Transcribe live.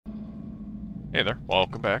Hey there,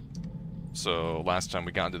 welcome back. So last time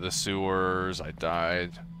we got into the sewers, I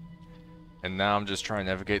died, and now I'm just trying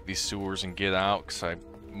to navigate these sewers and get out. Cause I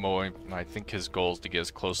think his goal is to get as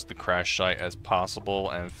close to the crash site as possible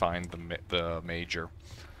and find the major.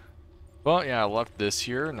 But yeah, I left this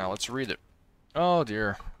here. Now let's read it. Oh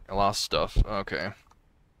dear, I lost stuff. Okay.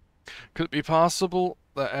 Could it be possible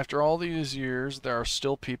that after all these years, there are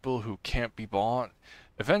still people who can't be bought?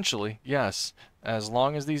 Eventually, yes, as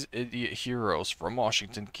long as these idiot heroes from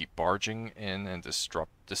Washington keep barging in and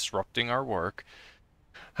disrupting our work.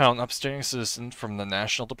 How an upstanding citizen from the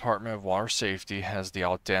National Department of Water Safety has the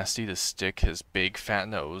audacity to stick his big fat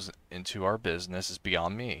nose into our business is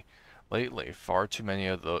beyond me. Lately, far too many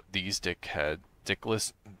of these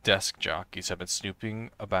dickless desk jockeys have been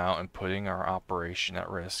snooping about and putting our operation at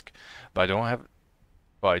risk. But I don't have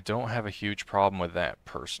but I don't have a huge problem with that,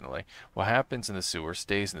 personally. What happens in the sewer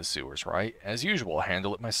stays in the sewers, right? As usual, I'll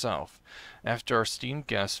handle it myself. After our esteemed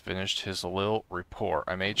guest finished his little report,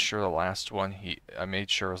 I made sure his last one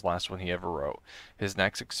he ever wrote. His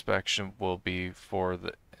next inspection will be for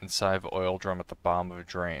the inside of an oil drum at the bottom of a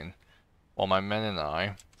drain. While my men and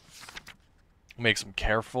I make some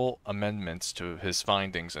careful amendments to his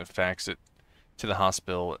findings and fax it to the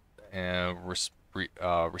hospital and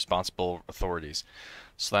responsible authorities.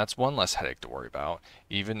 So that's one less headache to worry about,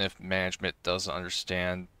 even if management doesn't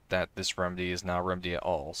understand that this remedy is not a remedy at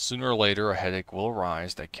all. Sooner or later, a headache will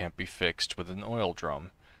arise that can't be fixed with an oil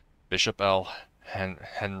drum. Bishop L.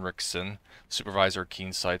 Henriksen, supervisor of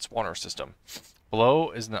Keensight's water system.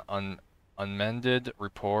 Below is an unmended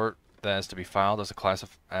report that is to be filed as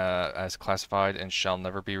classified and shall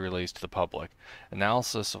never be released to the public.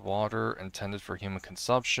 Analysis of water intended for human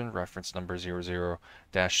consumption, reference number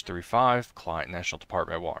 00-35, client National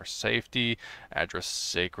Department of Water Safety, address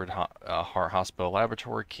Sacred Heart Hospital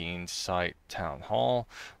Laboratory, Keensite Town Hall,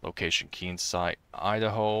 location Keensite,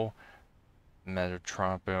 Idaho,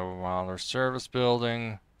 Metropolitan Water Service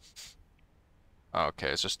Building. Okay,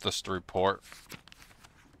 it's just this the report.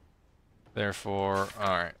 Therefore,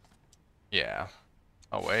 alright. Yeah.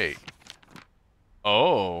 Oh, wait.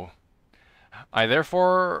 Oh. I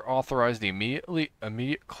therefore authorize the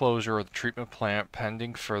immediate closure of the treatment plant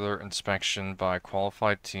pending further inspection by a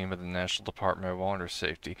qualified team of the National Department of Water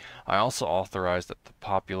Safety. I also authorize that the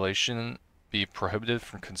population be prohibited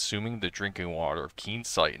from consuming the drinking water of Keene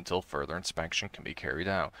site until further inspection can be carried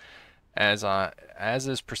out. As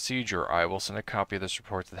is procedure, I will send a copy of this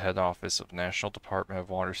report to the head office of National Department of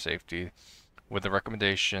Water Safety with the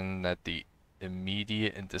recommendation that the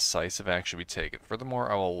immediate and decisive action be taken. Furthermore,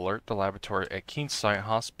 I will alert the laboratory at Keenside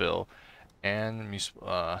Hospital and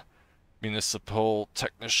municipal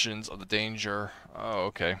technicians of the danger. Oh,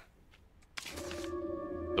 okay.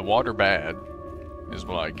 The water bad is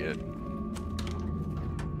what I get.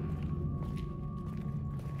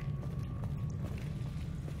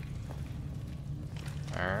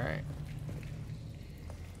 Alright.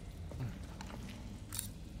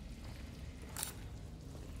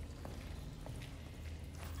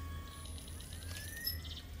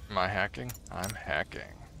 Am I hacking? I'm hacking.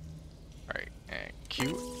 Alright, and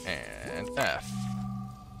Q and F.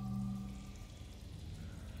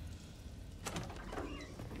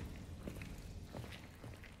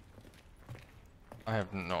 I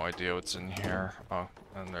have no idea what's in here. Oh,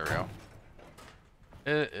 and there we go.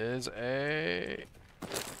 It is a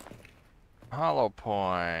hollow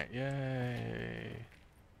point. Yay.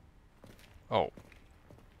 Oh.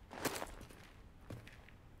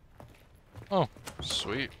 Oh,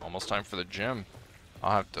 sweet. Almost time for the gym.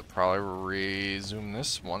 I'll have to probably resume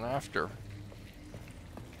this one after.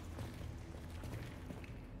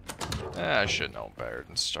 I should know better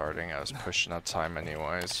than starting. I was pushing out time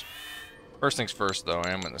anyways. First things first, though, I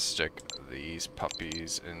am going to stick these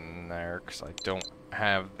puppies in there because I don't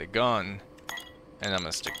have the gun. And I'm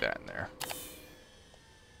going to stick that in there.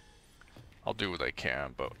 I'll do what I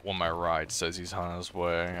can, but when my ride says he's on his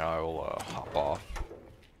way, I will hop off.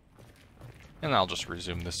 And I'll just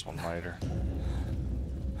resume this one later.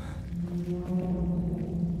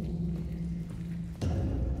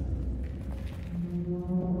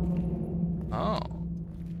 Oh.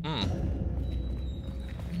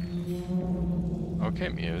 Okay,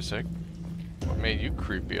 music. What made you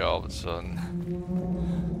creepy all of a sudden?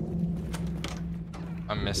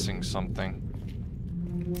 I'm missing something.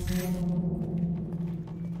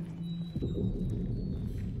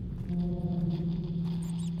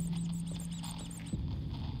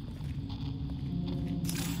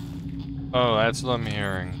 Oh, that's what I'm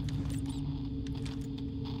hearing.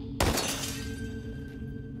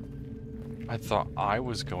 I thought I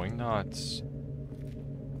was going nuts.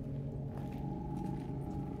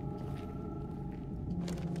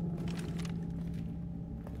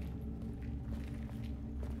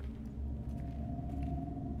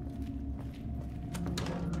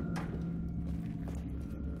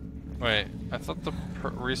 Wait, I thought the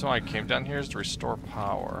reason why I came down here is to restore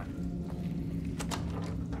power.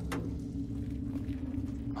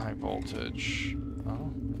 High voltage.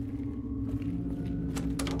 Oh.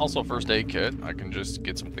 Also, first aid kit. I can just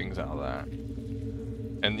get some things out of that.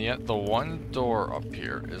 And yet, the one door up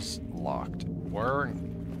here is locked. Where?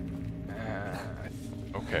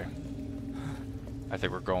 Okay. I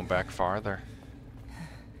think we're going back farther.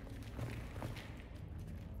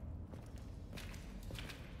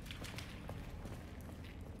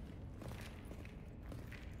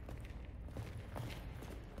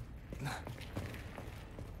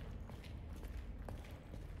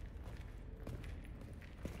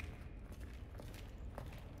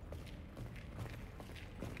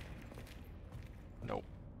 Nope.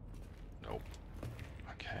 Nope.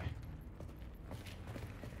 Okay.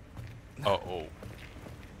 Uh-oh.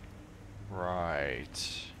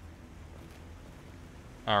 Right.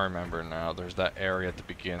 I remember now. There's that area at the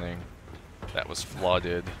beginning that was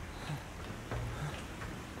flooded.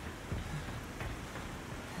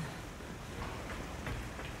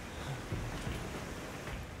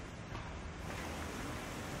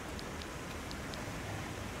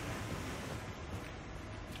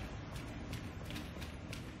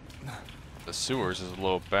 The sewers is a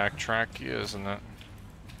little backtracky, isn't it?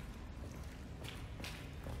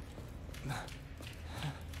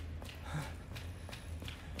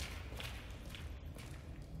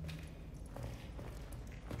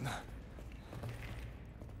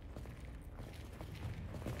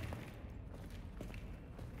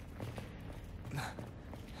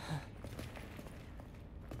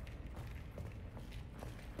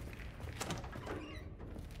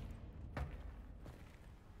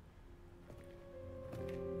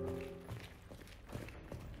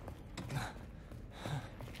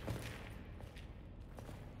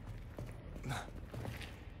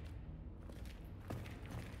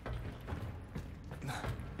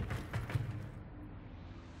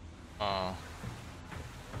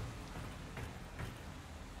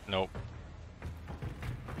 Nope.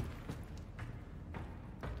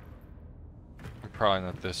 I'm probably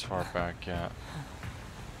not this far back yet.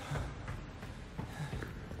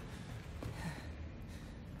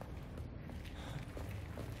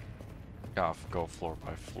 Gotta go floor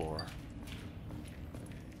by floor.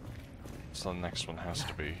 So the next one has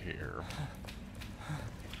to be here.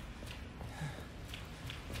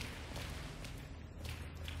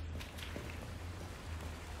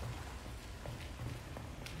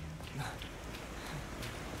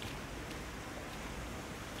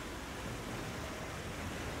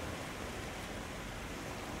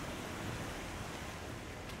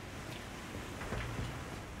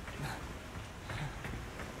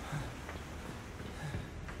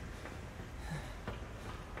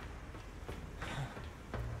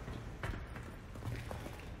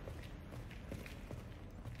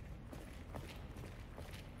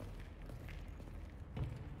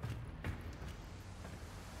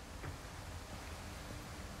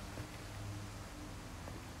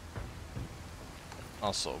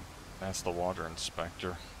 Also, that's the water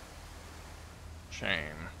inspector. Shame.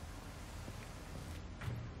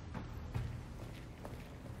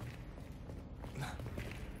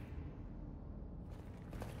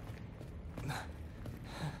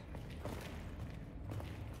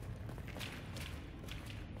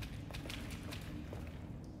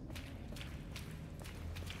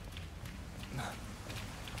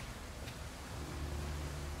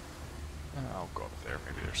 I'll go up there.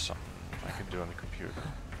 Maybe there's something I can do on the computer.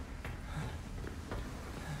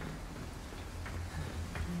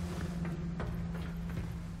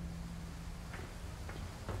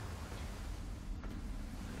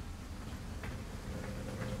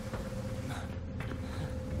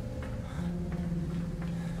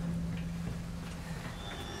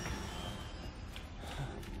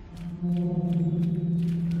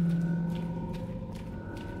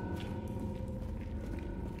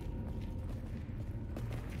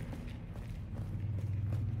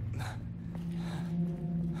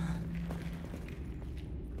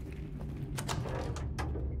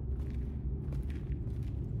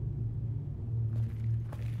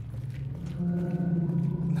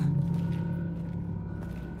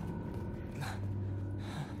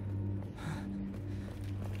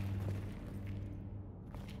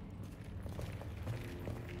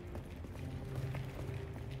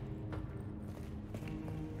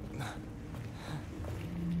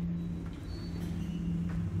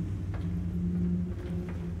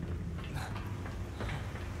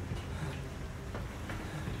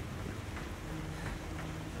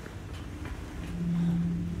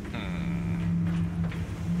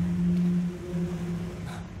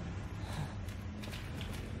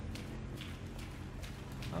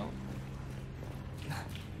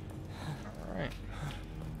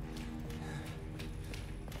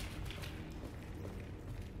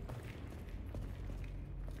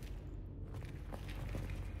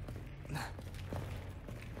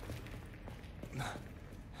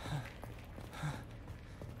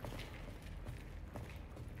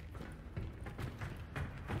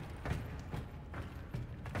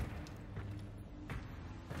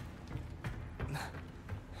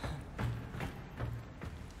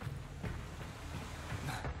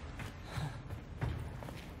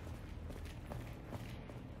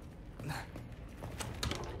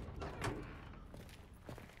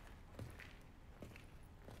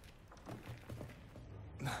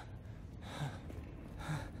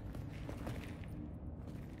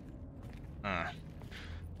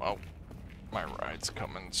 Well, my ride's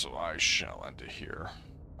coming, so I shall end it here.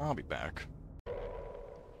 I'll be back.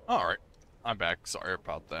 Alright, I'm back. Sorry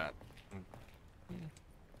about that.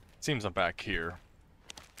 Seems I'm back here.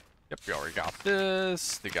 Yep, we already got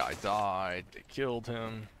this. The guy died. They killed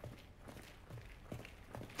him.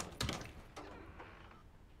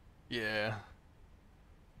 Yeah.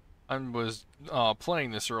 I was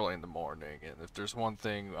playing this early in the morning, and if there's one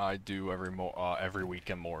thing I do every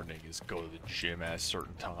weekend morning is go to the gym at a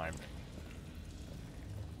certain time.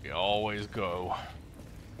 We always go.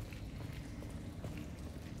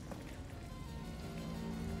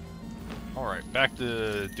 Alright, back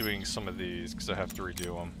to doing some of these, because I have to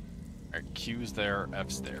redo them. Alright, Q's there,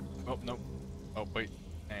 F's there. Oh, no. Oh, wait.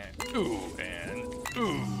 And, ooh,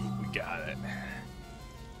 we got it.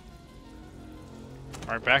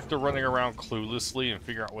 Alright, back to running around cluelessly and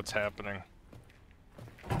figure out what's happening.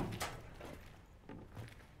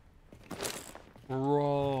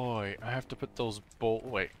 Right, I have to put those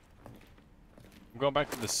wait. I'm going back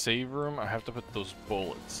to the save room, I have to put those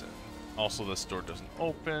bullets in. Also, this door doesn't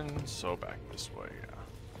open, so back this way,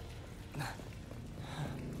 yeah.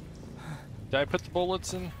 Did I put the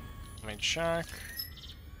bullets in? Let me check.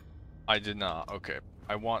 I did not, okay.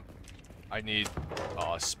 I need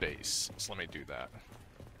space, so let me do that.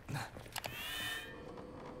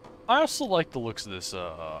 I also like the looks of this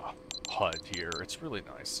HUD here. It's really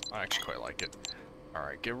nice. I actually quite like it.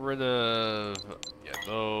 Alright, get rid of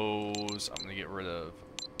those. I'm gonna get rid of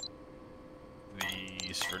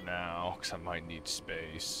these for now, because I might need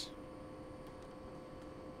space.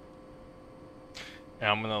 And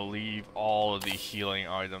I'm gonna leave all of the healing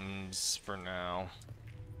items for now.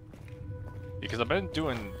 Because I've been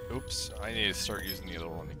doing... Oops, I need to start using the other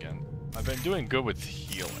one again. I've been doing good with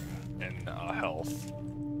healing and health.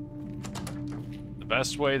 The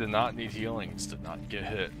best way to not need healing is to not get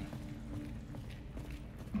hit.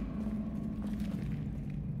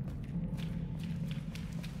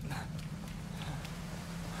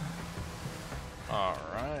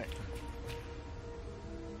 Alright.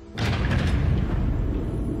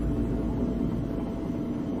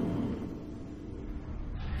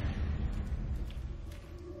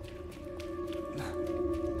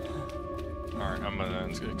 Alright, I'm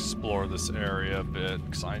gonna explore this area a bit,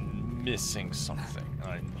 because I'm missing something,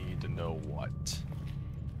 and I need to know what.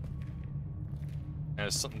 And it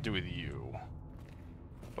has something to do with you.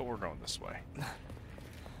 But we're going this way.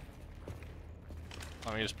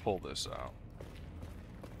 Let me just pull this out.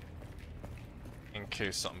 In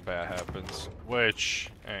case something bad happens, which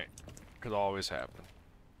could always happen.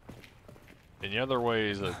 And the other way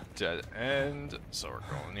is a dead end, so we're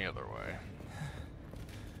going the other way.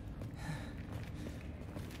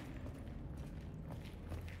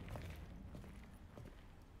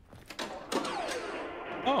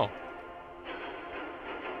 Oh.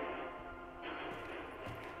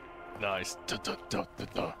 Nice.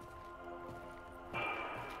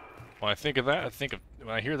 When I think of that,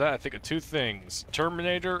 when I hear that, I think of two things.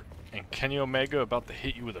 Terminator and Kenny Omega about to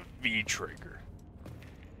hit you with a V-trigger.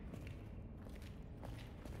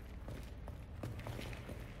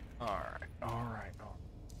 Alright.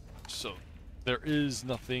 So, there is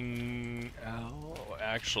nothing else,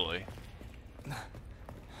 actually. No,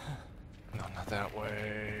 not that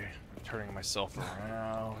way. Turning myself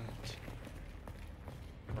around.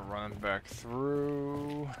 Running back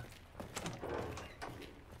through.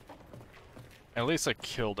 At least I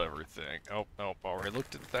killed everything. Oh, nope, already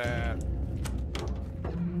looked at that.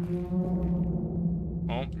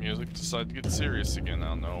 Oh, music decided to get serious again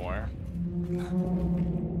out of nowhere.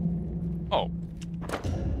 Oh.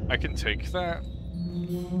 I can take that.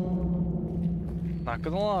 Not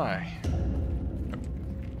gonna lie.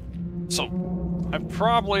 So, I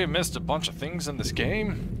probably missed a bunch of things in this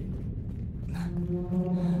game.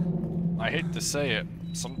 I hate to say it.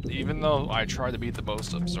 Even though I try to be the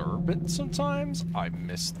most observant sometimes, I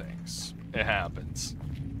miss things. It happens.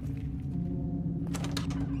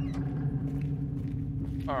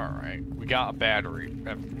 Alright, we got a battery. I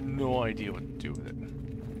have no idea what to do with it.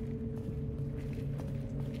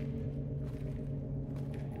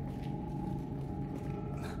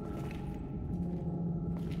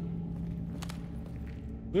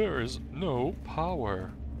 There is no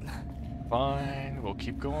power. Fine, we'll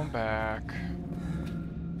keep going back.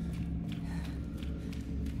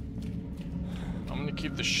 I'm gonna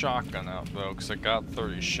keep the shotgun out though, because I got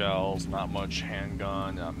 30 shells, not much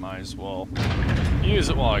handgun. I might as well use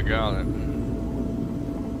it while I got it.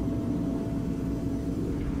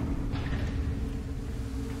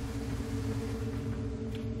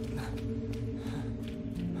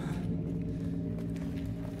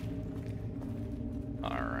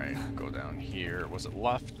 Alright, go down here. Was it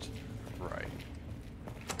left? Right.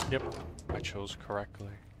 Yep, I chose correctly.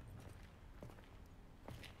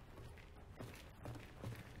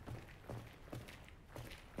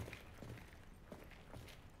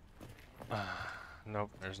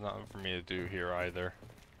 Nope, there's nothing for me to do here either.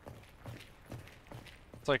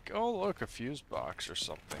 It's like, oh look, a fuse box or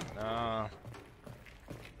something. Nah.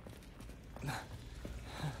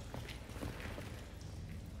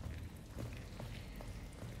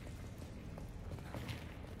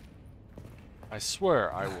 I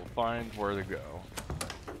swear I will find where to go.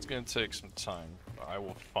 It's gonna take some time, but I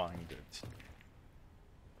will find it.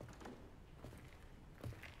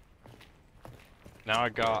 Now I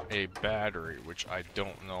got a battery, which I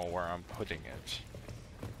don't know where I'm putting it.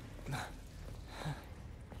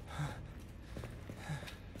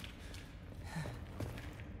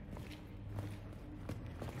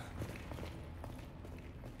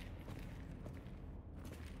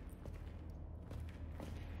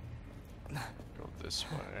 Go this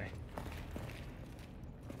way.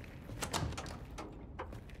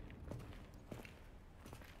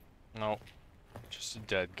 Nope. Just a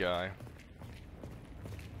dead guy.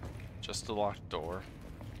 Just a locked door.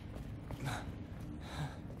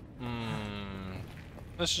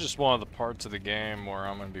 This is just one of the parts of the game where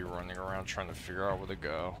I'm gonna be running around trying to figure out where to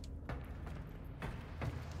go.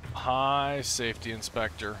 Hi, safety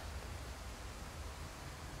inspector.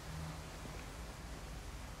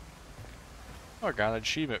 Oh, I got an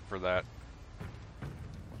achievement for that.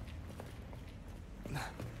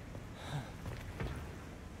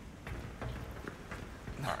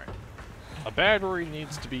 Alright. A battery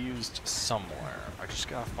needs to be used somewhere. I just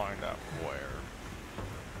gotta find out where.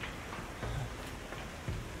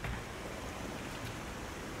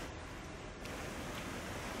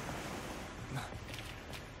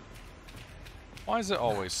 Why is it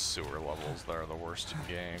always sewer levels that are the worst in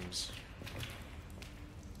games?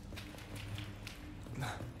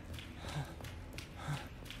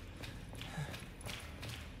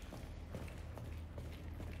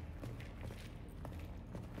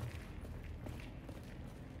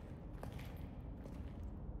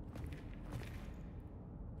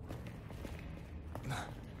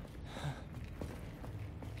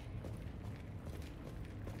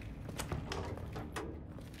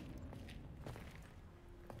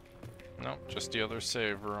 Nope, just the other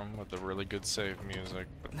save room with the really good save music,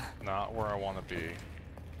 but not where I want to be.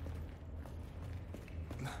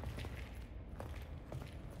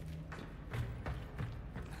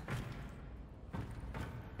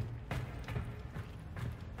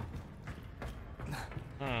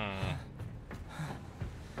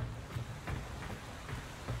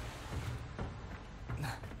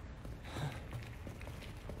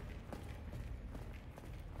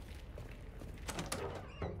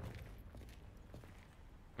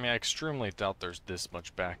 I mean, I extremely doubt there's this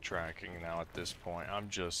much backtracking now at this point. I'm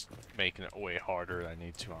just making it way harder than I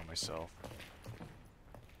need to on myself.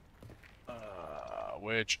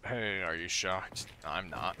 Which, hey, are you shocked? I'm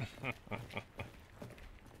not.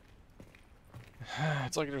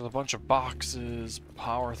 It's like there's a bunch of boxes,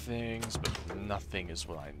 power things, but nothing is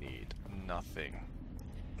what I need. Nothing.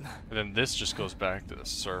 And then this just goes back to the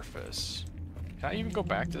surface. Can I even go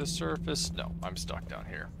back to the surface? No, I'm stuck down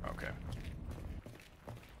here. Okay.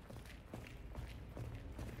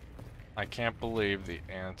 I can't believe the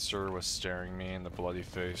answer was staring me in the bloody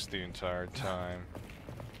face the entire time.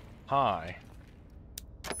 Hi.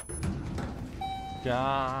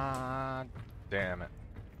 God damn it.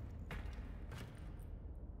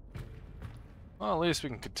 Well, at least we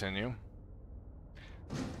can continue.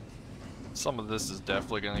 Some of this is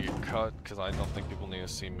definitely gonna get cut, because I don't think people need to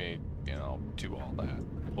see me, you know, do all that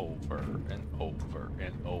over and over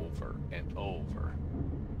and over and over.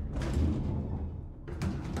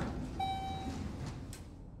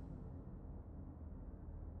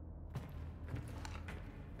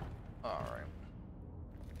 Alright.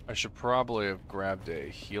 I should probably have grabbed a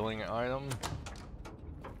healing item.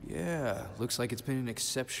 Yeah, looks like it's been an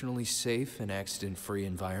exceptionally safe and accident-free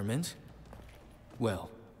environment. Well,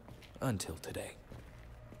 until today.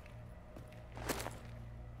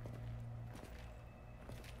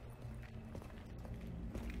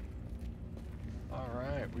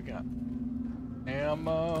 Alright, we got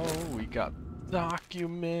ammo, we got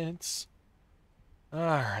documents.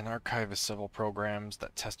 An archive of several programs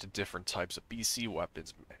that tested different types of BC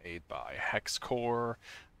weapons made by Hexcore,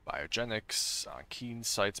 biogenics, Keen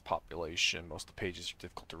Sites population. Most of the pages are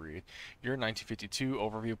difficult to read. Year 1952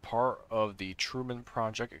 overview. Part of the Truman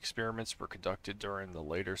Project experiments were conducted during the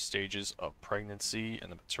later stages of pregnancy in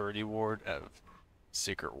the maternity ward of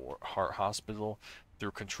Sacred Heart Hospital. through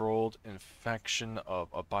controlled infection of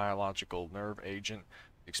a biological nerve agent.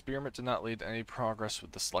 The experiment did not lead to any progress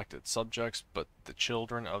with the selected subjects, but the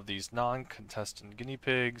children of these non-contestant guinea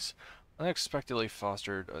pigs unexpectedly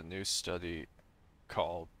fostered a new study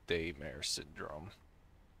called Daymare syndrome.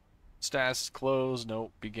 Status closed. Note,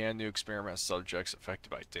 began new experiment subjects affected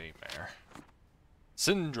by Daymare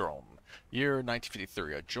syndrome. Year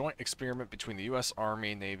 1953, a joint experiment between the U.S.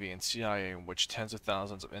 Army, Navy, and CIA in which tens of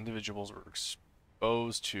thousands of individuals were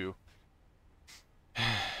exposed to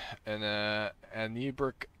an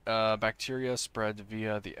anaerobic bacteria spread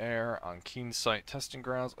via the air on Keene site testing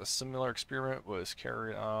grounds. A similar experiment was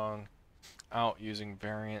carried out using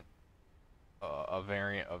a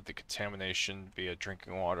variant of the contamination via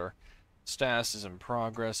drinking water. Status is in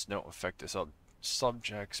progress. No affected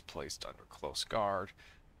subjects placed under close guard.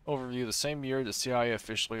 Overview: the same year, the CIA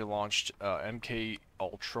officially launched MK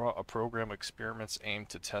Ultra, a program of experiments aimed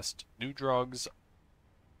to test new drugs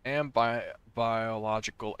and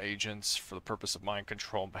biological agents for the purpose of mind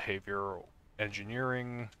control and behavioral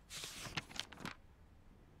engineering.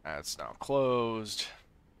 That's now closed.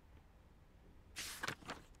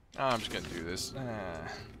 I'm just gonna do this.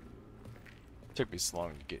 Took me so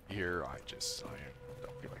long to get here. I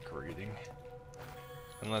don't feel like reading.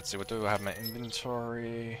 And let's see, what do I have in my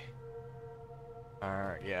inventory?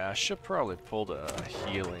 Alright, yeah, I should probably pull the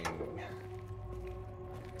healing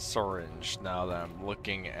syringe now that I'm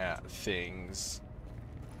looking at things.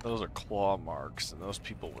 Those are claw marks, and those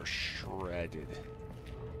people were shredded.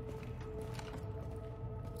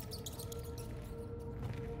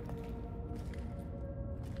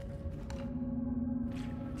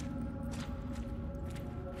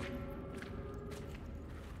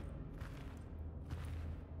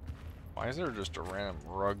 Why is there just a random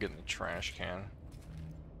rug in the trash can?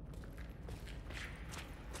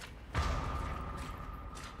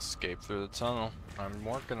 Escape through the tunnel. I'm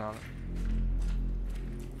working on it.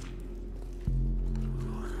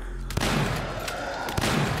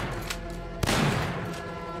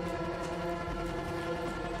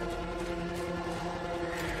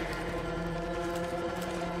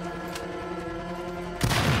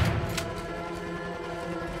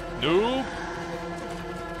 Nope.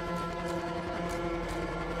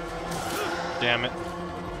 Damn it.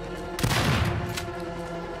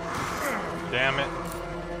 Damn it.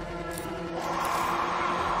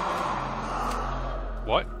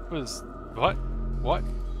 What was... What? What?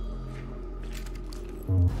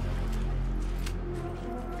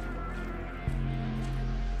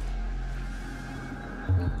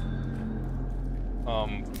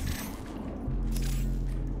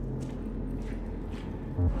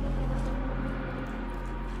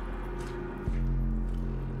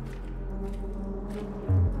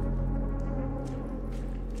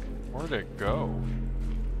 Where'd it go?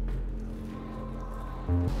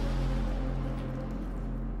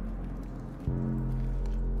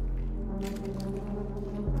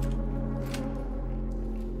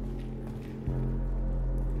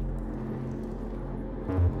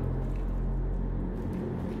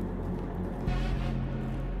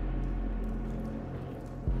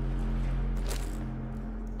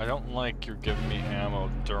 I don't like you're giving me ammo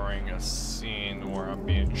during a scene where I'm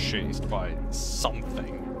being chased by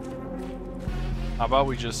something. How about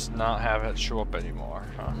we just not have it show up anymore,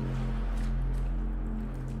 huh?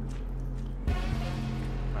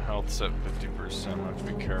 My health's at 50%, I have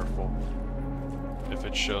to be careful. If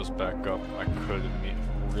it shows back up, I could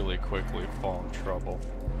really quickly fall in trouble.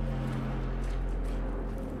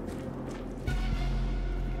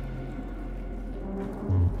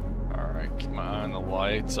 Alright, keep my eye on the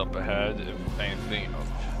lights up ahead, if anything. Oh,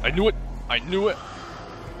 I knew it! I knew it!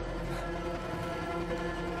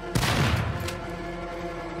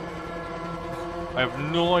 I have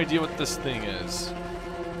no idea what this thing is.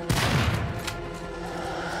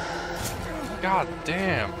 God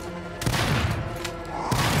damn.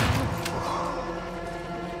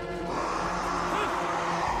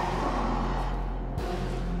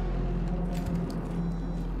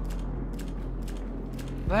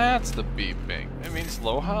 That's the beeping. It means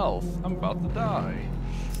low health. I'm about to die.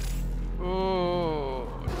 Oh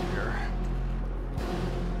dear.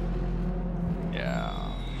 Yeah.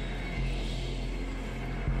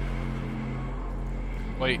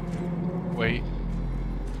 Wait. Wait.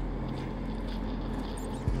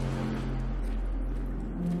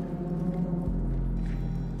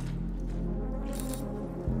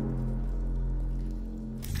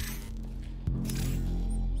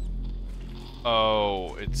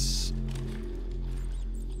 Oh, it's...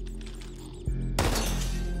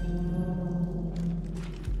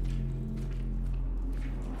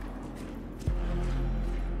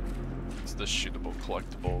 It's the shootable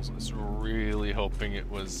collectibles. I was really hoping it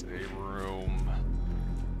was a room.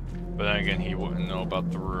 But then again, he wouldn't know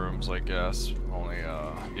about the rooms, I guess. Only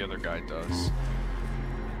the other guy does.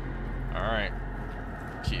 Alright.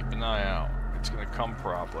 Keep an eye out. It's gonna come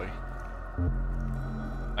probably.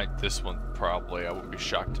 This one probably. I wouldn't be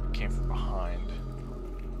shocked if it came from behind.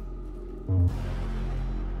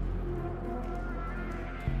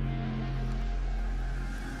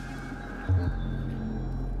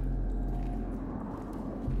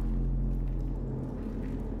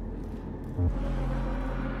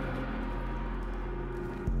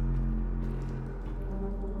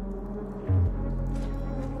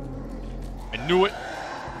 I knew it!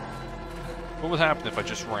 What would happen if I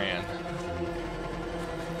just ran?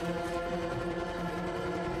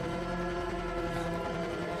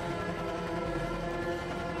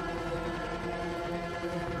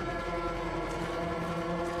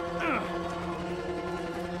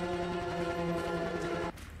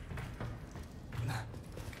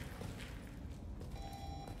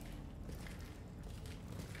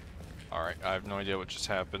 Alright, I have no idea what just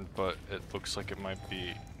happened, but it looks like it might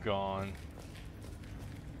be gone.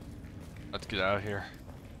 Let's get out of here.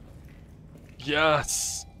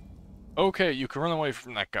 Yes! Okay, you can run away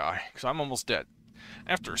from that guy, because I'm almost dead.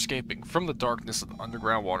 After escaping from the darkness of the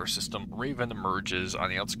underground water system, Raven emerges on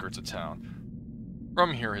the outskirts of town.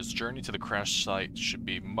 From here, his journey to the crash site should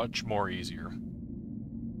be much more easier.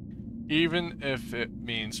 Even if it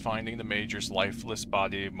means finding the Major's lifeless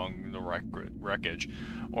body among the wreckage,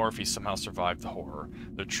 or if he somehow survived the horror.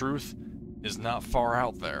 The truth is not far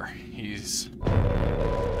out there. He's,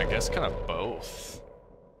 I guess, kind of both.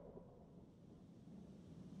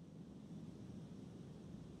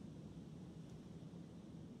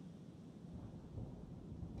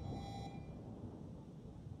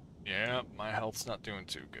 Yeah, my health's not doing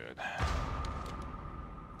too good.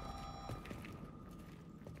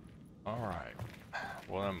 Alright,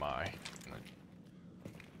 what am I?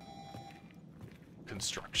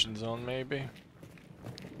 Construction zone, maybe?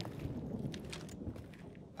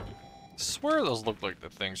 I swear those look like the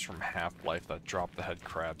things from Half-Life that drop the head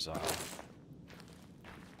crabs off.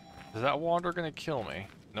 Is that water gonna kill me?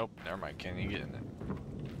 Nope, never mind, can't even get in it.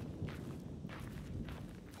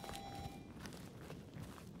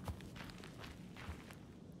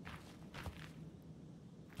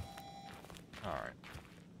 Alright.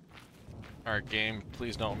 Alright, game,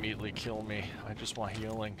 please don't immediately kill me. I just want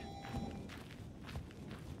healing.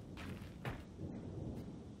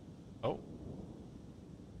 Oh.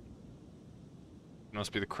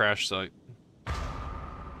 Must be the crash site.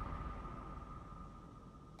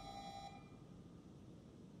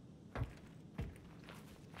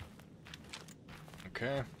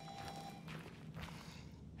 Okay.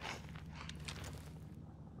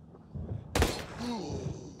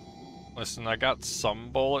 Listen, I got some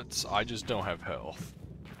bullets, I just don't have health.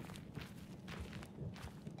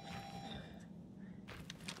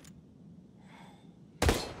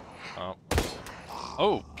 Oh.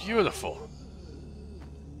 Oh, beautiful!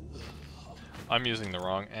 I'm using the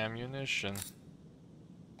wrong ammunition.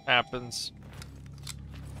 Happens.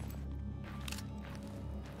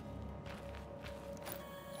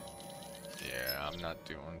 Yeah, I'm not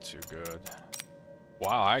doing too good.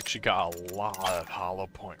 Wow, I actually got a lot of hollow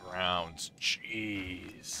point rounds.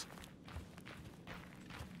 Jeez.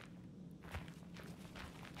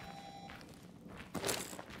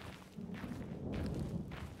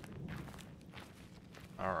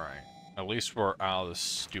 Alright. At least we're out of the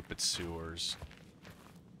stupid sewers.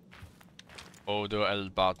 Odo el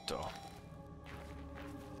Bato.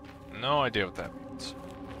 No idea what that means.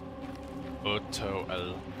 Oto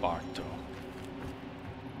el Bato.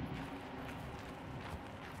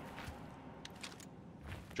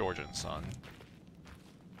 Georgian son.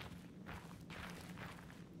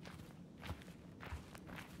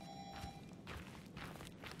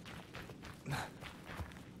 I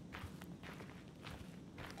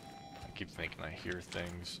keep thinking I hear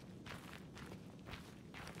things.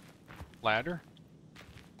 Ladder?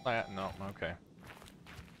 No, okay.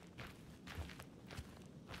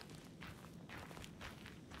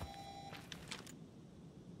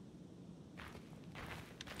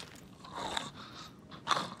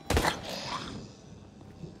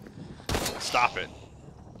 Stop it.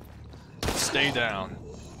 Stay down.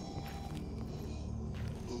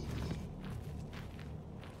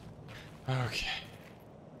 Okay.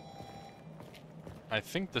 I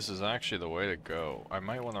think this is actually the way to go. I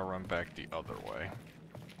might want to run back the other way.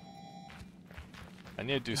 I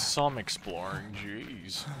need to do some exploring,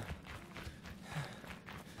 jeez.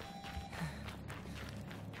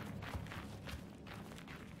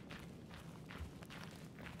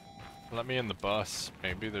 Let me in the bus.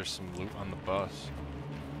 Maybe there's some loot on the bus.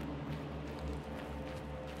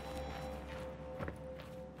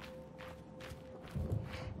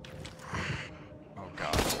 Oh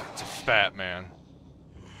god, it's a fat man.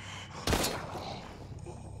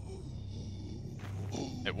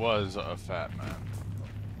 It was a fat man.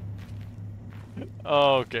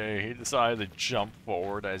 Okay, he decided to jump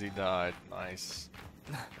forward as he died. Nice.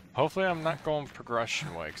 Hopefully I'm not going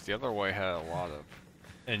progression way, because the other way had a lot of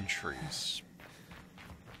entries.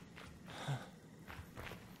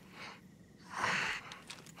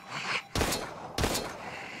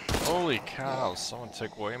 Holy cow, someone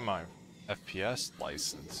took away my FPS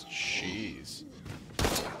license. Jeez.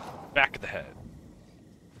 Back of the head.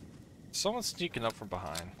 Someone's sneaking up from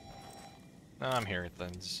behind. No, I'm hearing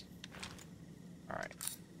things. Alright.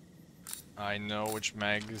 I know which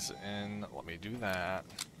mag's in. Let me do that.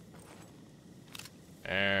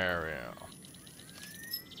 There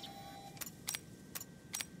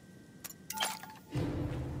we go.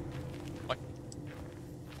 What?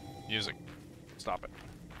 Music. Stop it.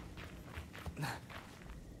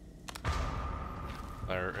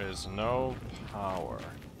 There is no power.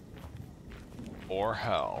 Or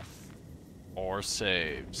health. Or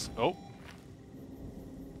saves. Oh!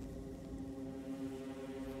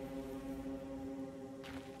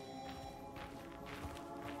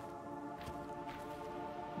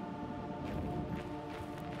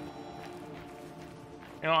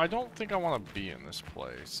 You know, I don't think I want to be in this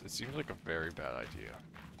place. It seems like a very bad idea.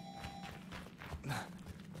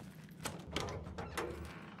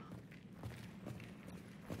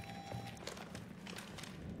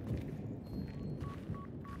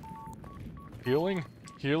 Healing?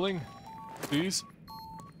 Healing? Please?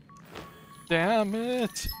 Damn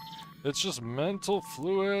it! It's just mental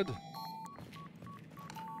fluid.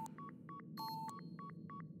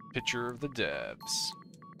 Picture of the devs.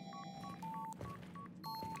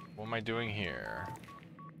 What am I doing here?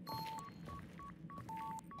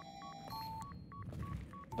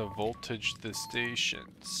 The voltage to the station,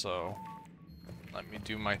 so let me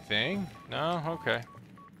do my thing? No? Okay.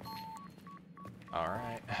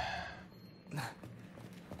 Alright.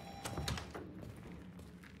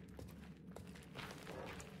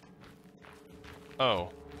 Oh.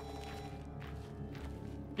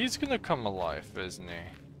 He's gonna come alive, isn't he?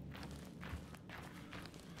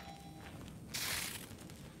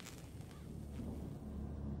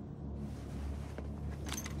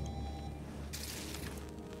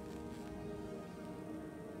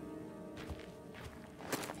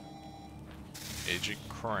 Agent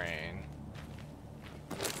Crane.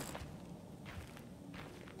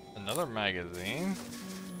 Another magazine.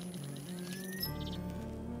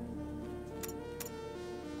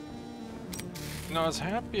 You know, as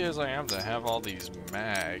happy as I am to have all these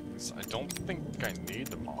mags, I don't think I need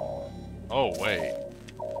them all. Oh, wait.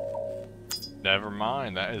 Never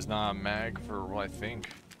mind, that is not a mag for what I think.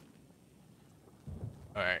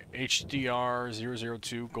 Alright,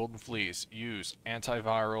 HDR-002 Golden Fleece. Used.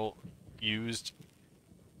 Antiviral. Used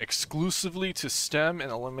exclusively to stem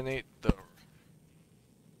and eliminate the...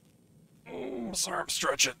 sorry, I'm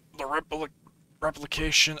stretching. The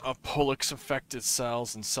replication of Pollux-affected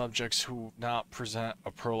cells in subjects who not present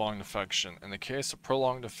a prolonged infection. In the case of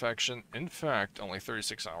prolonged infection, in fact, only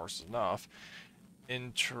 36 hours is enough.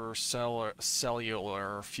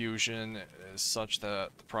 Intercellular fusion is such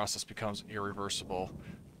that the process becomes irreversible.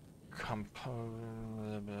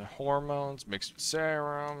 Hormones mixed with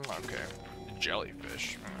serum. Okay.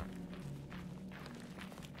 Jellyfish.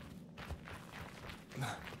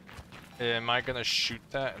 Am I gonna shoot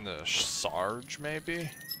that in the Sarge, maybe?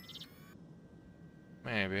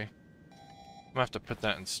 Maybe. I'm gonna have to put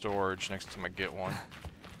that in storage next time I get one.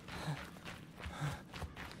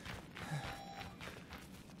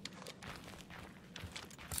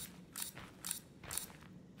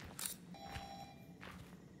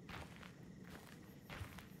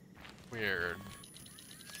 Weird.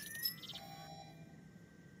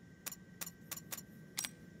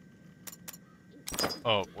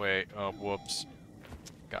 Oh, wait. Oh, whoops.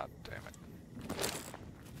 God damn it.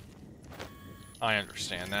 I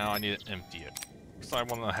understand now. I need to empty it. Because I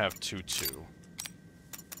want to have 2-2.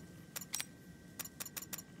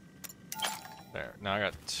 There. Now I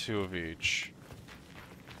got 2 of each.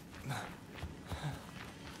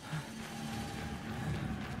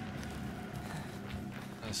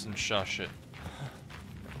 Listen, shush it.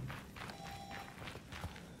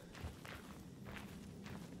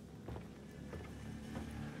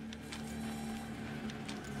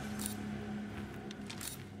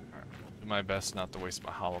 Do my best not to waste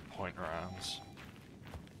my hollow point rounds.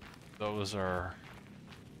 Those are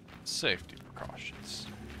safety precautions.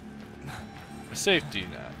 A safety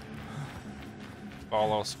net. If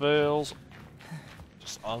all else fails,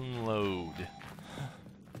 just unload.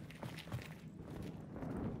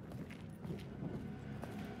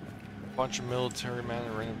 Bunch of military men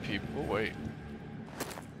and random people. Wait.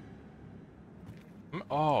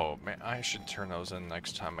 Oh, man, I should turn those in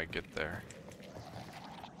next time I get there.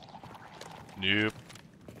 Nope.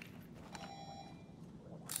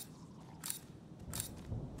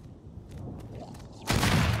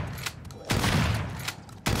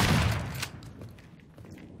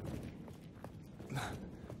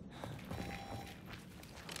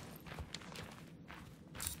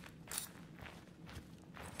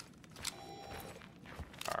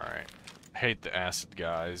 Hate the acid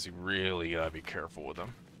guys. You really gotta be careful with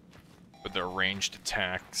them. With their ranged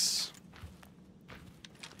attacks.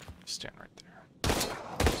 Stand right there.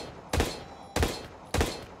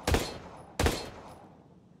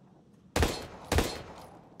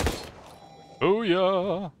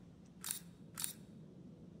 Booyah!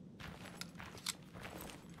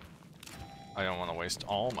 I don't want to waste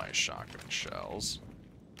all my shotgun shells.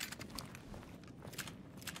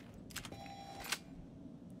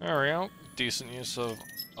 There we go. Decent use of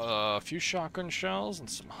a few shotgun shells and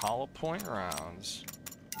some hollow point rounds.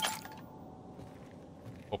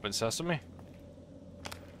 Open sesame?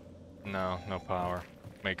 No, no power.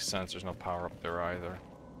 Makes sense, there's no power up there either.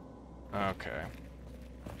 Okay.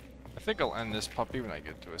 I think I'll end this puppy when I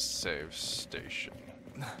get to a save station.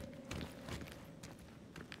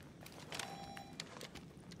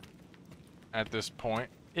 At this point,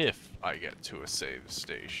 if I get to a save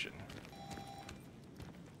station.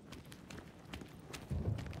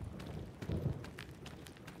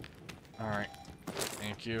 Alright,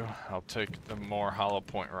 thank you. I'll take the more hollow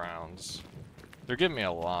point rounds. They're giving me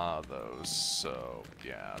a lot of those, so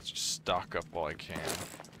yeah, I'll just stock up while I can.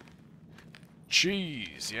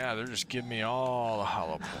 Jeez, yeah, they're just giving me all the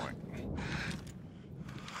hollow point.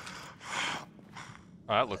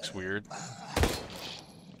 Oh, that looks weird.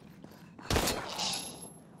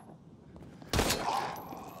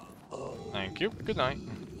 Thank you. Good night.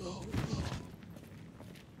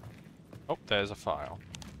 Oh, there's a file.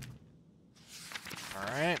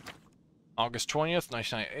 Alright. August 20th,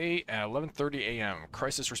 1998 at 11:30 a.m.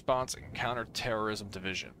 Crisis Response and Counterterrorism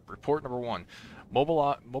Division. Report number 1.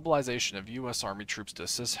 Mobilization of U.S. Army troops to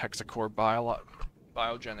assist Hexacore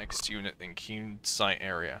Biogenics Unit in Keene Site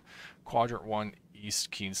area. Quadrant 1, East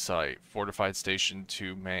Keene Site. Fortified Station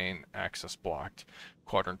 2, main access blocked.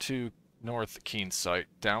 Quadrant 2, North Keene Site,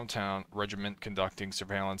 downtown regiment conducting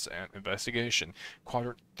surveillance and investigation.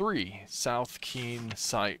 Quadrant 3, South Keene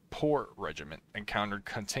Site, Port Regiment, encountered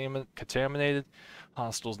contaminated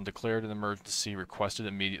hostiles and declared an emergency, requested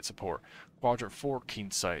immediate support. Quadrant 4,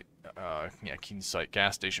 Keene Site, Keene Site,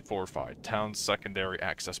 gas station fortified, town secondary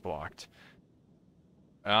access blocked.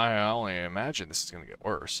 I only imagine this is going to get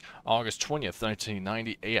worse. August 20th,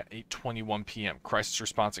 1990, at 8:21 p.m. Crisis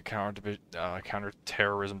Response and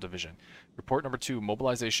Counterterrorism Division. Report number 2.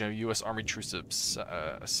 Mobilization of U.S. Army troops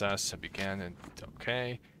to assess began and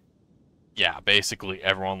okay. Yeah, basically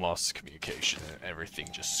everyone lost communication and everything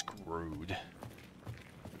just screwed.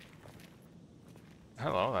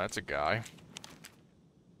 Hello, that's a guy.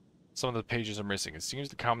 Some of the pages are missing. It seems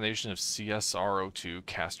the combination of CSRO2,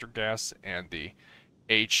 castor gas, and the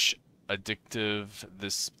H addictive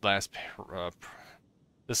this last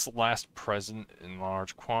present in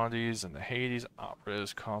large quantities, and the Hades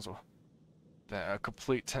operatives cause a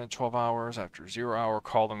complete 10 to 12 hours after 0 hour.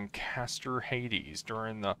 Call them Castor Hades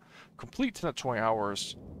during the complete 10 to 20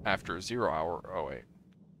 hours after 0 hour. Oh wait,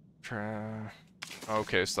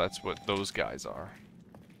 okay, so that's what those guys are.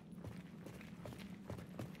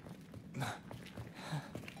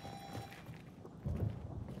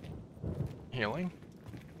 Healing.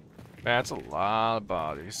 That's a lot of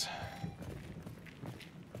bodies.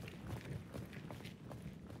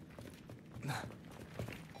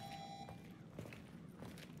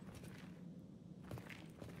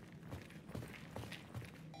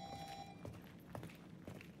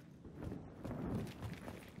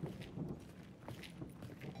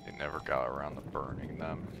 They never got around to burning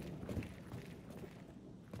them.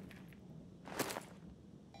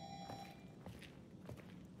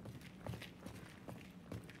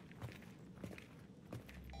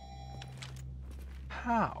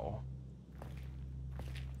 How?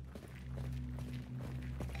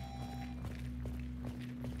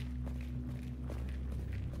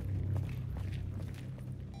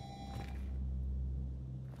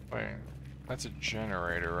 Wait, that's a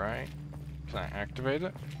generator, right? Can I activate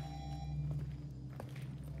it?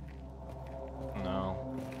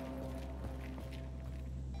 No.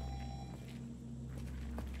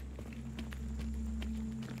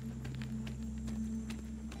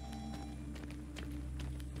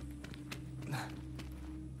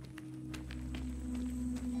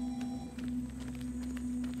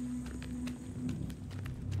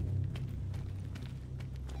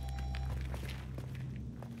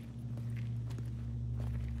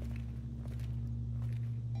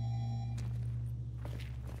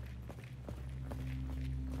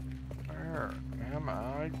 Where am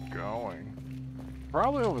I going?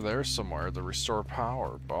 Probably over there somewhere to restore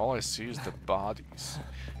power, but all I see is the bodies.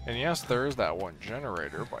 And yes, there is that one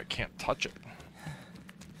generator, but I can't touch it.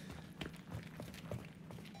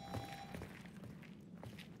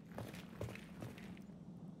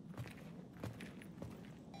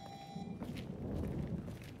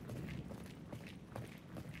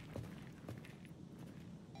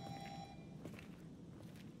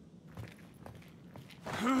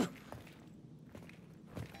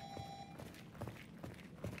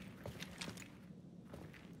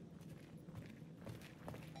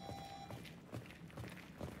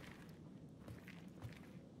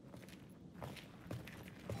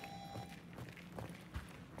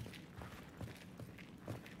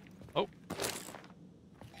 Oh.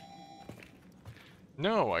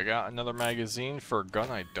 No, I got another magazine for a gun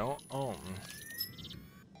I don't own.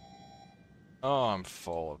 Oh, I'm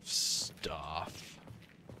full of stuff.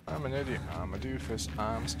 I'm an idiot, I'm a doofus,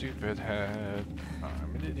 I'm a stupid head.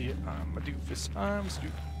 I'm an idiot, I'm a doofus, I'm a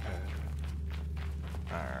stupid head.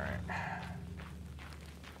 Alright.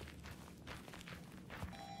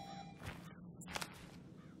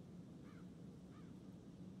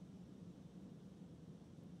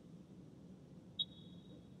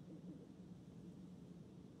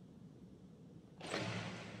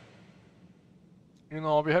 You know,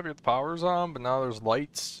 I'll be happy with the power's on, but now there's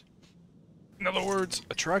lights. In other words,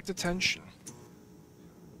 attract attention.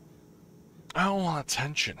 I don't want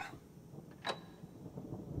attention.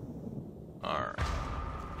 Alright.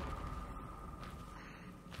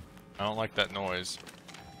 I don't like that noise.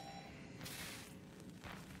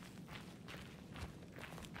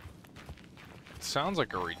 It sounds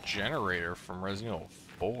like a regenerator from Resident Evil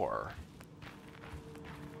 4.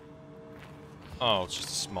 Oh, it's just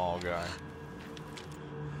a small guy.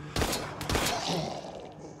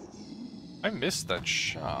 I missed that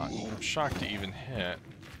shot. I'm shocked to even hit.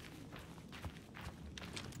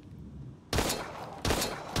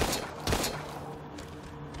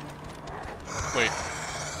 Wait.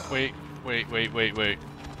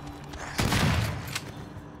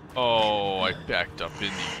 Oh, I backed up into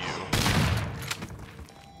you.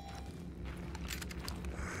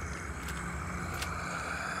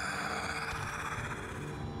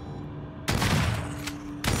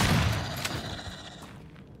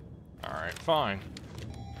 Alright, fine.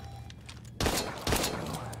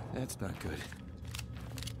 That's not good.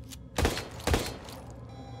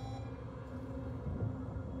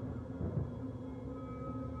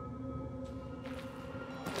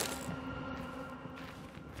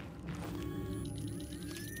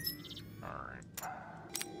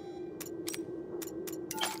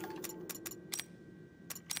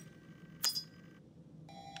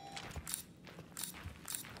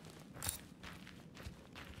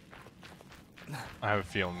 I have a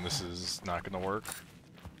feeling this is not going to work.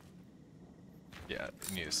 Yeah,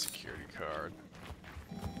 you need a security card.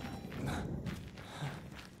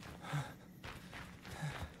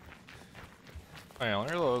 Alright, let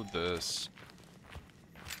me reload this.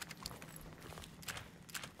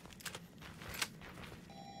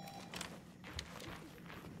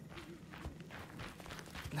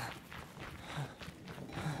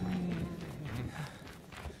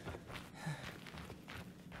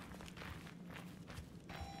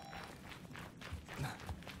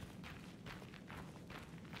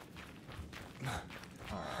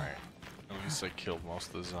 I killed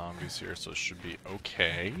most of the zombies here, so it should be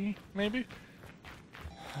okay, maybe?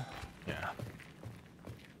 Yeah.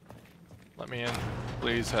 Let me in.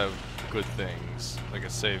 Please have good things, like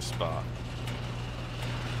a safe spot.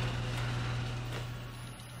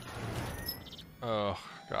 Oh,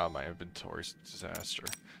 God, my inventory's a disaster.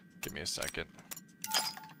 Give me a second.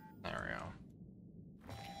 There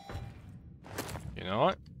we go. You know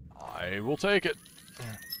what? I will take it.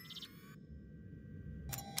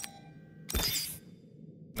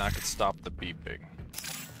 I could stop the beeping.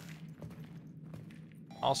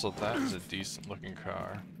 Also, that is a decent looking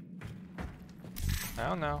car. I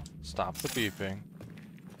don't know. Stop the beeping.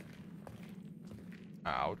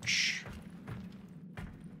 Ouch.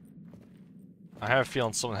 I have a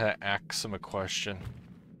feeling someone had asked him a question.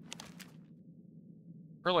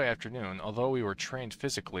 Early afternoon, although we were trained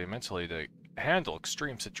physically and mentally to handle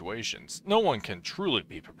extreme situations. No one can truly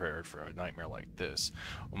be prepared for a nightmare like this.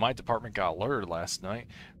 When my department got alerted last night,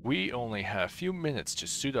 we only had a few minutes to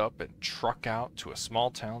suit up and truck out to a small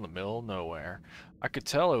town in the middle of nowhere. I could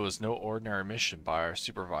tell it was no ordinary mission by our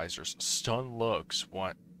supervisor's stunned looks.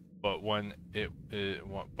 But when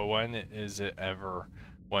is it ever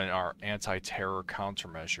when our anti-terror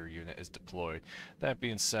countermeasure unit is deployed? That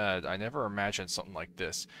being said, I never imagined something like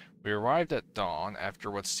this. We arrived at dawn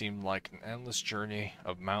after what seemed like an endless journey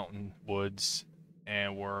of mountain, woods,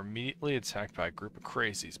 and were immediately attacked by a group of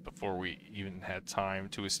crazies before we even had time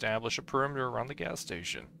to establish a perimeter around the gas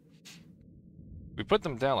station. We put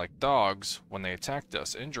them down like dogs when they attacked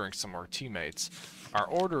us, injuring some of our teammates. Our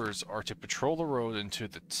orders are to patrol the road into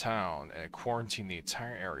the town and quarantine the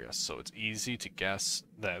entire area, so it's easy to guess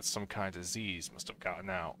that some kind of disease must have gotten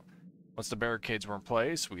out. Once the barricades were in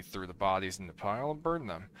place, we threw the bodies in the pile and burned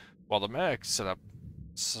them, while the medics set up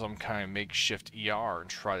some kind of makeshift ER and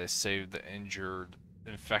tried to save the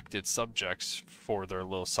infected subjects for their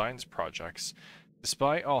little science projects.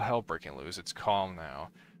 Despite all hell breaking loose, it's calm now.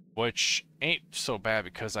 Which ain't so bad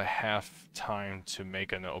because I have time to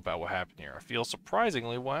make a note about what happened here. I feel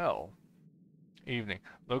surprisingly well. Evening.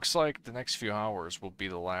 Looks like the next few hours will be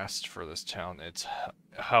the last for this town and its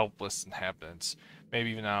helpless inhabitants. Maybe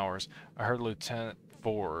even hours. I heard Lieutenant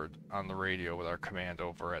Ford on the radio with our command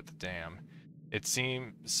over at the dam. It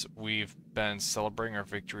seems we've been celebrating our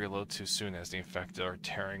victory a little too soon as the infected are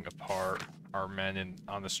tearing apart our men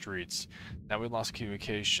on the streets. Now we lost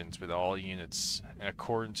communications with all units, and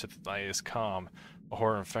according to the latest comm, a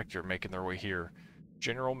horde of infected are making their way here.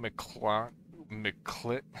 General McClintock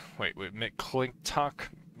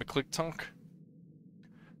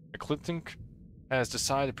has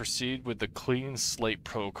decided to proceed with the clean slate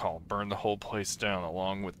protocol, burn the whole place down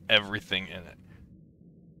along with everything in it.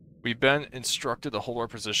 We've been instructed to hold our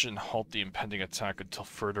position and halt the impending attack until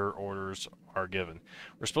further orders are given.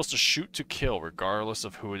 We're supposed to shoot to kill regardless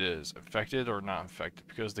of who it is, infected or not infected,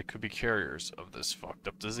 because they could be carriers of this fucked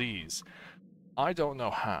up disease. I don't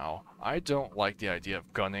know how. I don't like the idea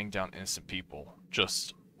of gunning down innocent people.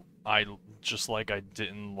 Just like I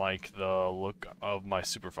didn't like the look of my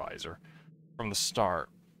supervisor from the start.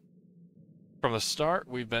 From the start,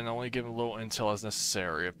 we've been only given a little intel as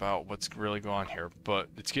necessary about what's really going on here, but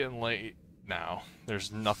it's getting late now.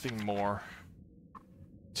 There's nothing more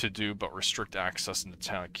to do but restrict access into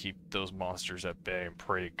town and keep those monsters at bay and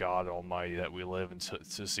pray to God Almighty that we live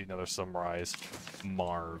to see another sunrise.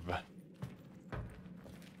 Marv.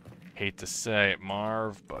 Hate to say it,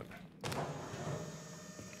 Marv, but...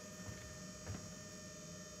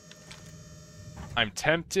 I'm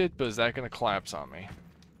tempted, but is that going to collapse on me?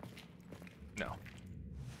 No.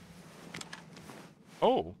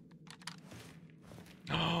 Oh.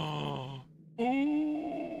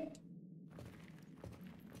 Ooh.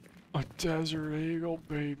 A desert eagle,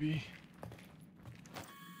 baby.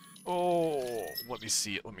 Oh, let me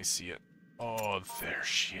see it. Let me see it. Oh, there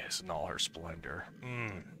she is in all her splendor.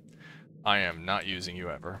 I am not using you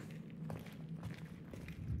ever.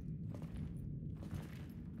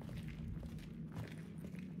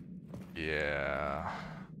 Yeah.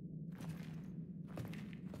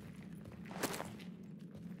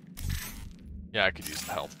 Yeah, I could use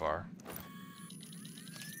the health bar.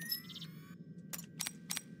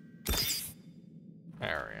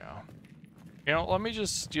 There we go. You know, let me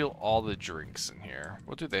just steal all the drinks in here.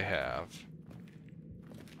 What do they have?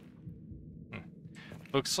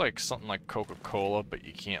 Looks like something like Coca-Cola, but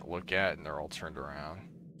you can't look at it and they're all turned around.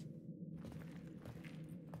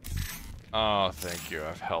 Oh, thank you. I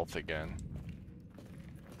have health again.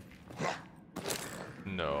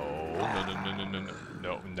 No,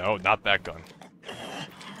 no, not that gun.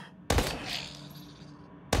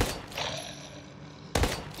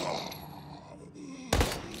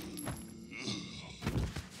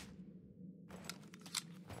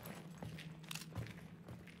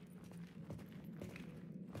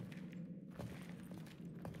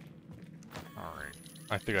 Alright.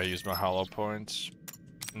 I think I used my hollow points.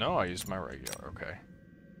 No, I used my regular. Okay.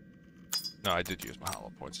 No, I did use my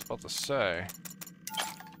hollow points. I was about to say.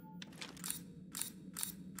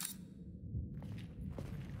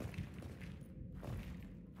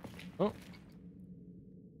 Oh.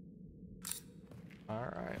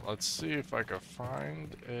 Alright, let's see if I can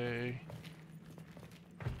find a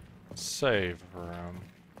save room.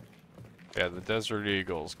 Yeah, the Desert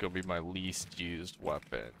Eagle's gonna be my least used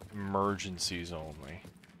weapon. Emergencies only.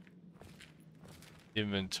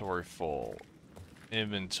 Inventory full.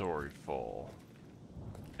 Inventory full.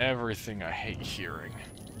 Everything I hate hearing.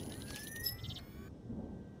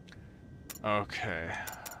 Okay.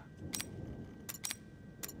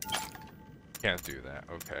 Can't do that.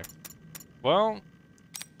 Okay. Well,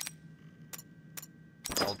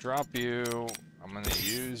 I'll drop you. I'm gonna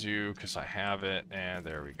use you because I have it, and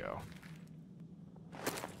there we go.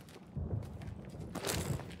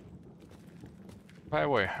 By the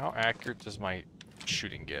way, how accurate does my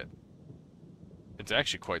shooting get? It's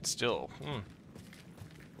actually quite still.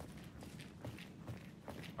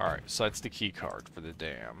 Alright, so that's the key card for the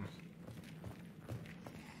dam.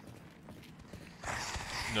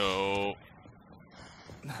 No.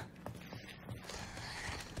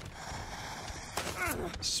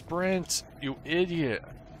 Sprint, you idiot.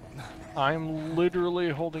 I'm literally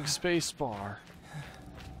holding spacebar.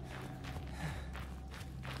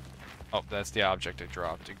 Oh, that's the object I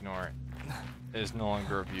dropped. Ignore it. It is no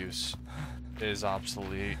longer of use. It is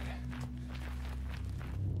obsolete.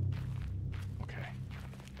 Okay.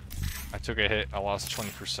 I took a hit. I lost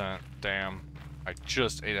 20%. Damn. I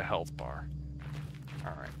just ate a health bar.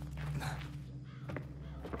 Alright.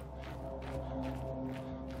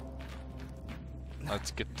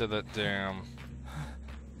 Let's get to that dam.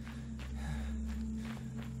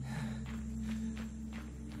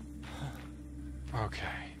 Okay.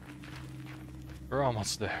 We're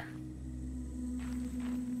almost there.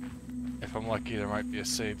 If I'm lucky, there might be a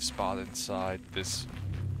safe spot inside this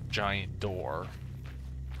giant door.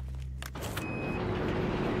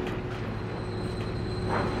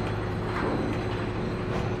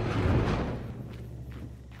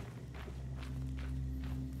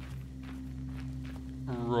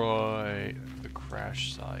 Right, the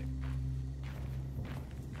crash site.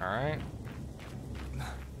 Alright.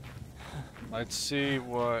 Let's see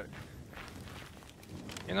what...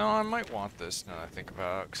 You know, I might want this now that I think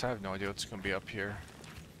about it, because I have no idea what's going to be up here.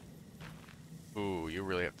 Ooh, you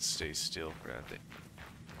really have to stay still for that thing.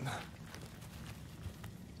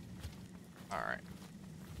 Alright.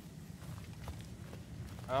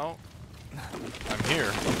 Oh. I'm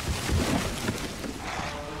here.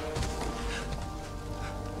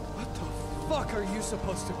 What the fuck are you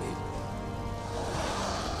supposed to be?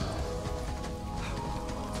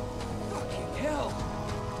 Fucking hell!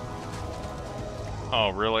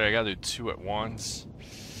 Oh, really? I gotta do two at once?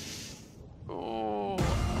 Oh.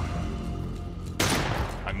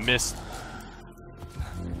 I missed.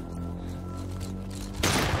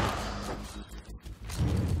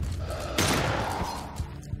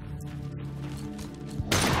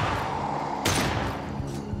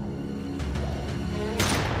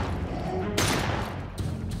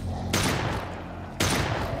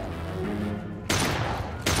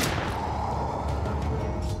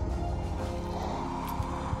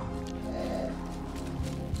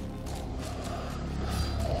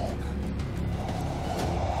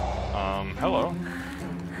 Hello.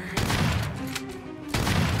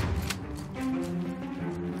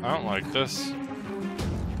 I don't like this.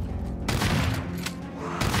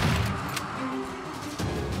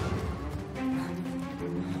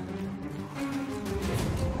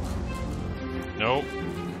 Nope.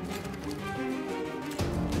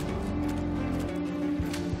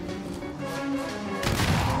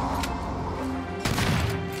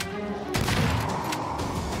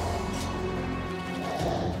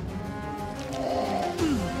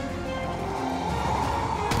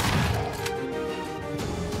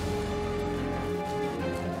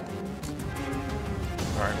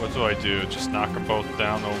 What do I do? Just knock them both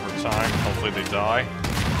down over time? Hopefully they die?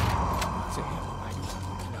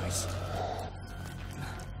 Nice.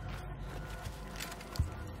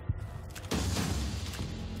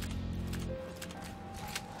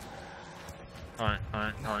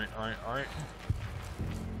 Alright.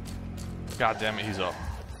 God damn it, he's up.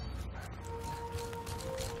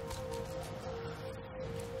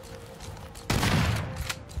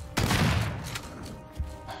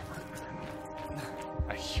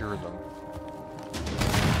 Hear them.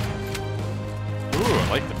 Ooh, I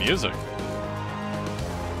like the music.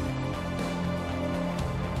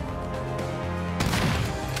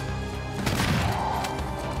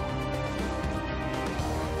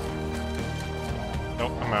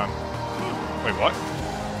 Nope, I'm out. Wait, what?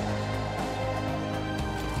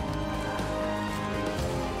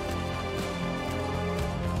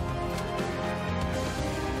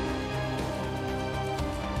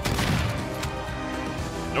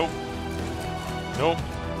 Nope. Nope.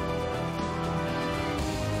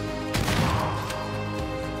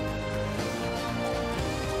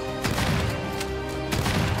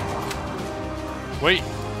 Wait.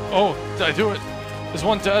 Oh, did I do it? Is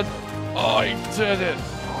one dead? Oh, I did it.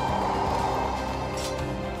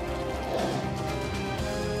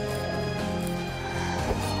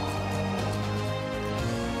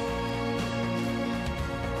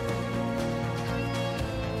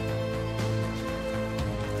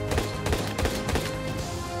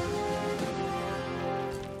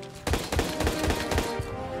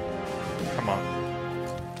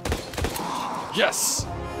 Yes!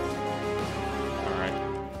 Alright.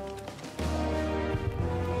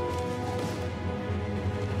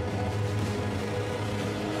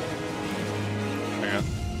 Hang on.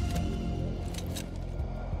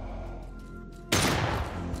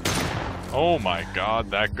 Oh my god,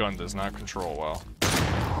 that gun does not control well.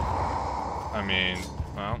 I mean,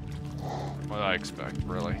 well, what did I expect,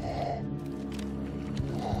 really?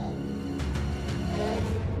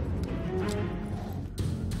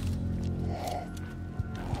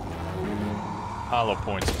 Hollow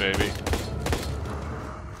points, baby.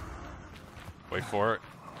 Wait for it.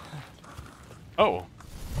 Oh.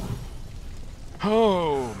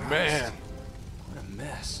 Oh, man. What a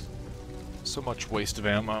mess. So much waste of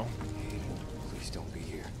ammo. Please don't be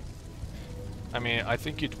here. I mean, I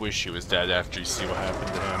think you'd wish he was dead after you see what happened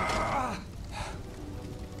to him.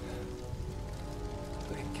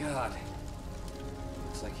 Thank God.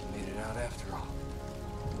 Looks like he made it out after all.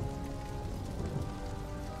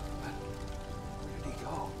 But where did he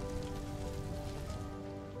go?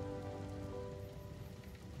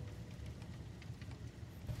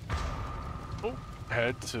 Oh,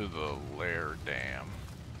 head to the lair dam.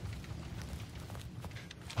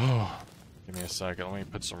 Oh, give me a second. Let me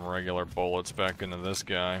put some regular bullets back into this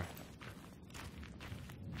guy.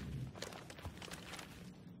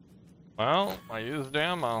 Well, I used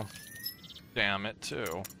ammo. Damn it,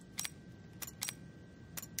 too.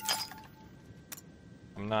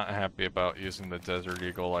 I'm not happy about using the Desert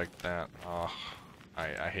Eagle like that. Ugh,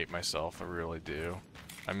 I hate myself, I really do.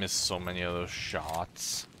 I miss so many of those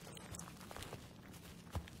shots.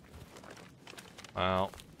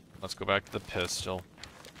 Well, let's go back to the pistol.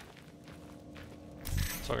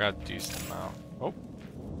 So I got a decent amount. Oh.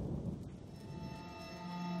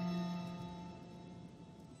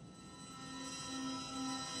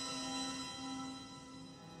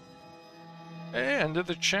 End of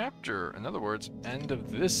the chapter. In other words, end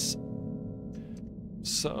of this.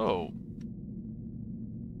 So,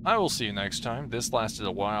 I will see you next time. This lasted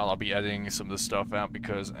a while. I'll be editing some of this stuff out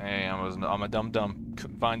because, hey, I'm a dumb.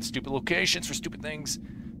 Couldn't find stupid locations for stupid things.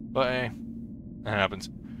 But, hey, it happens.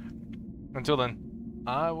 Until then,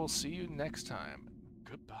 I will see you next time.